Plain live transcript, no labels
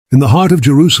In the heart of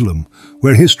Jerusalem,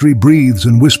 where history breathes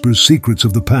and whispers secrets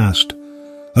of the past,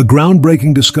 a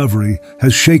groundbreaking discovery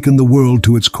has shaken the world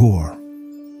to its core.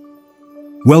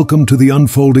 Welcome to the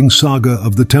unfolding saga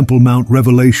of the Temple Mount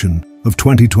revelation of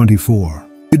 2024.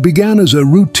 It began as a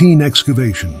routine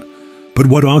excavation, but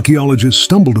what archaeologists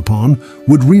stumbled upon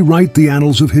would rewrite the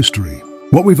annals of history.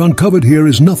 What we've uncovered here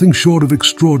is nothing short of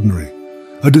extraordinary,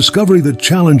 a discovery that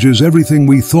challenges everything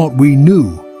we thought we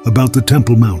knew about the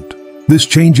Temple Mount. This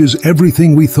changes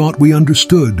everything we thought we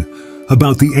understood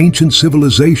about the ancient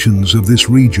civilizations of this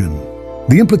region.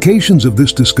 The implications of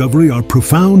this discovery are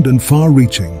profound and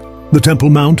far-reaching. The Temple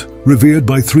Mount, revered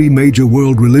by three major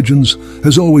world religions,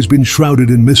 has always been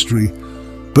shrouded in mystery,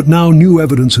 but now new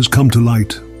evidence has come to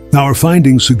light. Our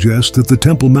findings suggest that the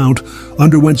Temple Mount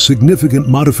underwent significant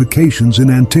modifications in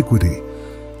antiquity,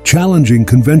 challenging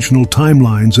conventional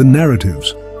timelines and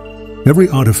narratives. Every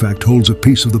artifact holds a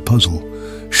piece of the puzzle,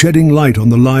 shedding light on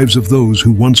the lives of those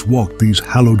who once walked these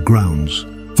hallowed grounds.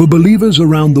 For believers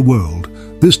around the world,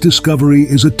 this discovery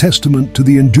is a testament to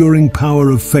the enduring power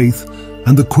of faith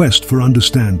and the quest for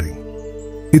understanding.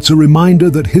 It's a reminder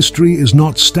that history is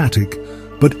not static,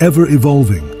 but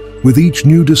ever-evolving, with each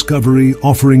new discovery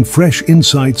offering fresh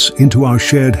insights into our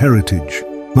shared heritage.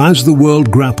 As the world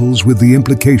grapples with the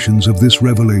implications of this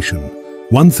revelation,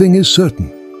 one thing is certain: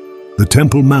 the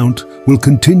Temple Mount will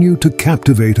continue to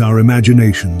captivate our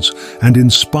imaginations and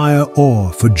inspire awe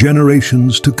for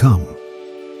generations to come.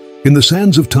 In the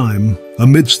sands of time,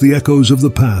 amidst the echoes of the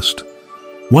past,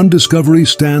 one discovery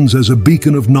stands as a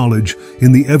beacon of knowledge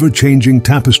in the ever-changing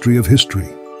tapestry of history.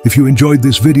 If you enjoyed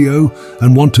this video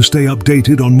and want to stay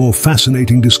updated on more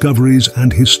fascinating discoveries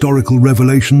and historical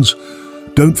revelations,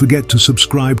 don't forget to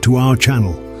subscribe to our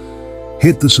channel.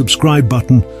 Hit the subscribe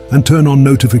button and turn on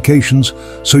notifications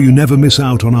so you never miss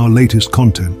out on our latest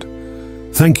content.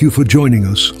 Thank you for joining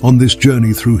us on this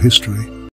journey through history.